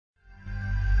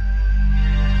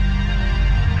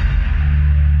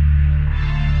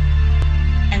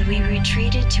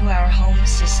retreated to our home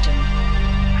system,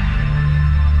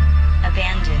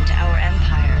 abandoned our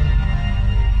empire.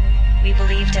 We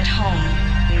believed at home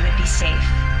we would be safe,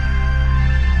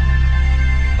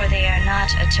 for they are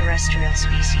not a terrestrial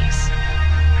species.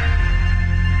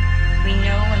 We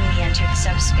know when we entered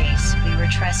subspace we were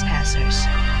trespassers,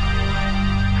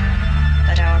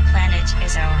 but our planet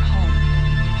is our home.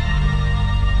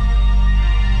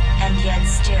 And yet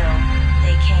still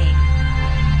they came,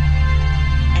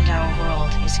 and our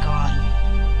world is gone.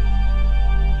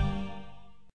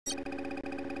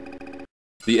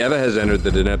 The Eva has entered the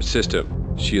Deneb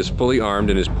system. She is fully armed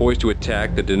and is poised to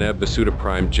attack the Deneb Vasuta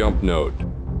Prime jump node.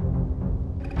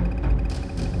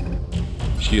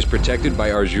 She is protected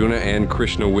by Arjuna and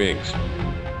Krishna wings.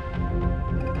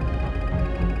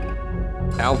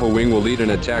 Alpha Wing will lead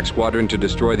an attack squadron to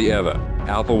destroy the Eva.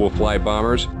 Alpha will fly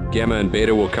bombers, Gamma and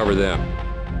Beta will cover them.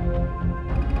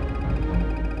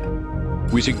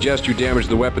 We suggest you damage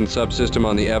the weapon subsystem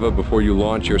on the Eva before you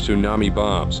launch your tsunami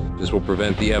bombs. This will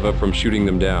prevent the Eva from shooting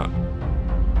them down.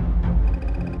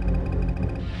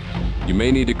 You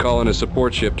may need to call in a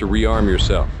support ship to rearm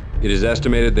yourself. It is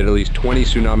estimated that at least 20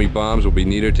 tsunami bombs will be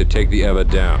needed to take the Eva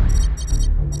down.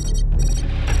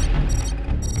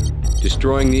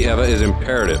 Destroying the Eva is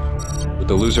imperative. With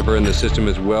the Lucifer in the system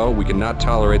as well, we cannot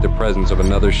tolerate the presence of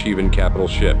another Shivan capital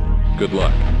ship. Good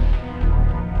luck.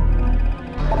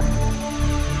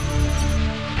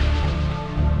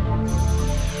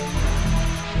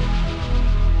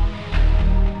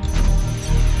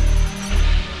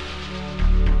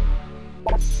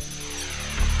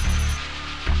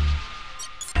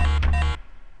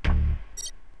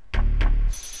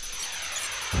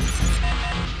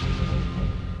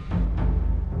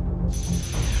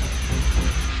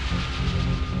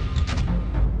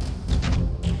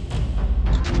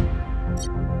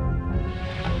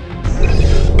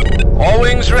 All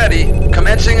wings ready.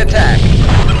 Commencing attack.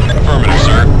 Affirmative,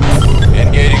 sir.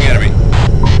 Engaging enemy.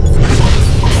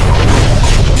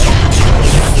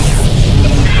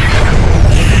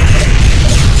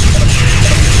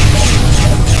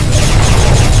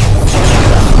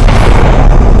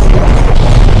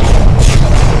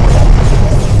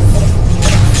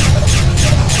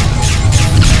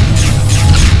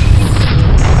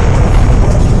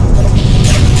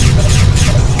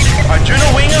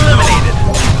 Arjuna wing eliminated.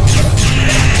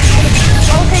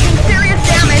 All taking serious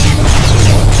damage.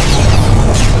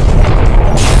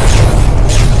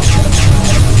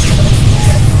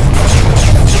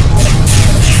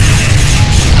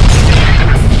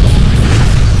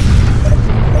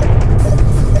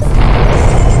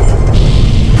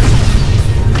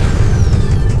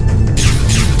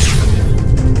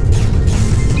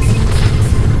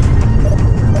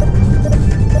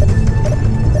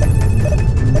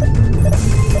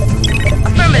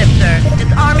 Affirmative, sir.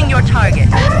 Disarming your target.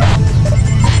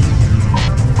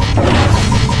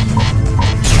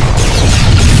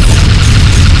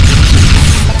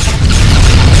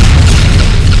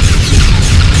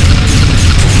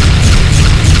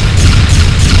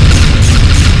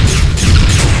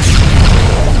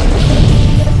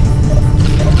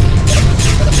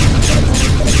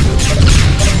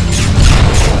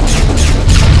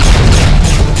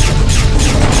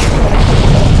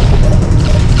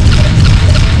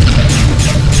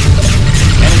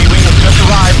 Enemy wing has just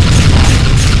arrived.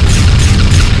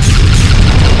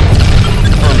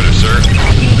 Affirmative, sir.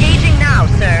 Engaging now,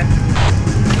 sir.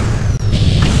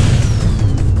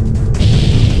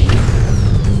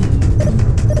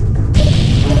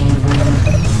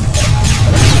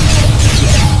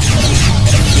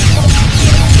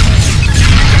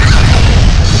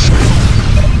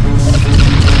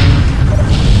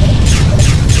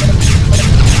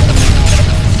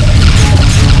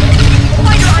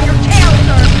 Fighter on your tail,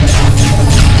 sir.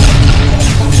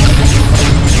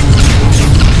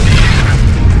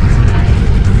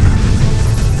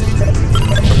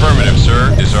 Affirmative, sir.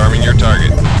 Disarming your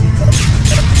target.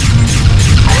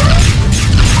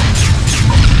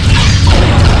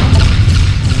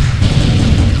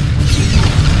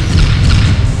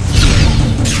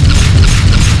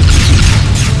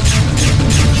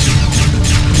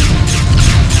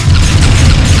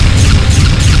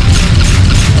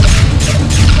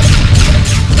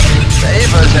 The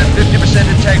Eva is at 50%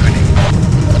 integrity.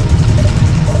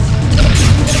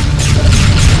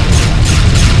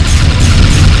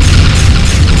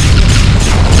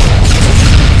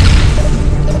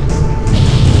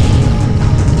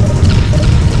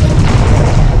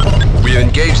 We have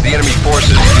engaged the enemy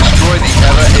forces. Destroy the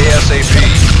Eva ASAP.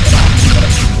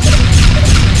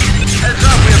 Heads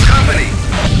up, we have company.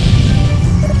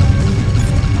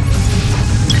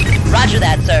 Roger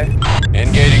that, sir.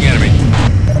 Engaging enemy.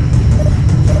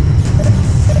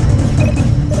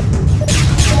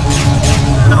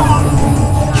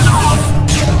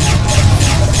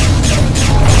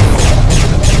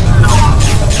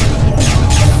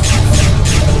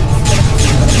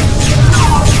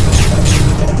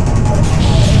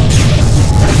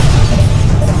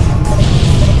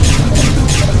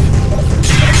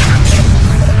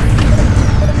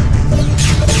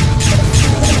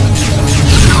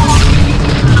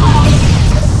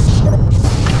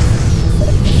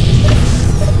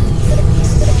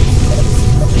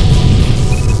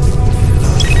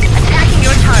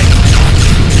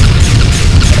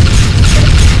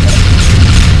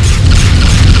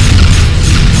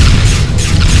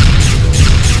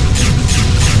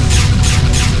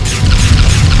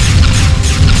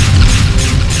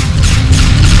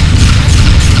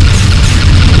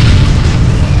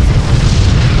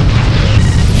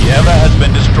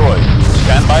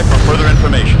 for further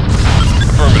information.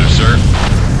 Affirmative, sir.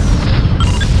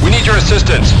 We need your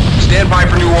assistance. Stand by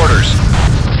for new orders.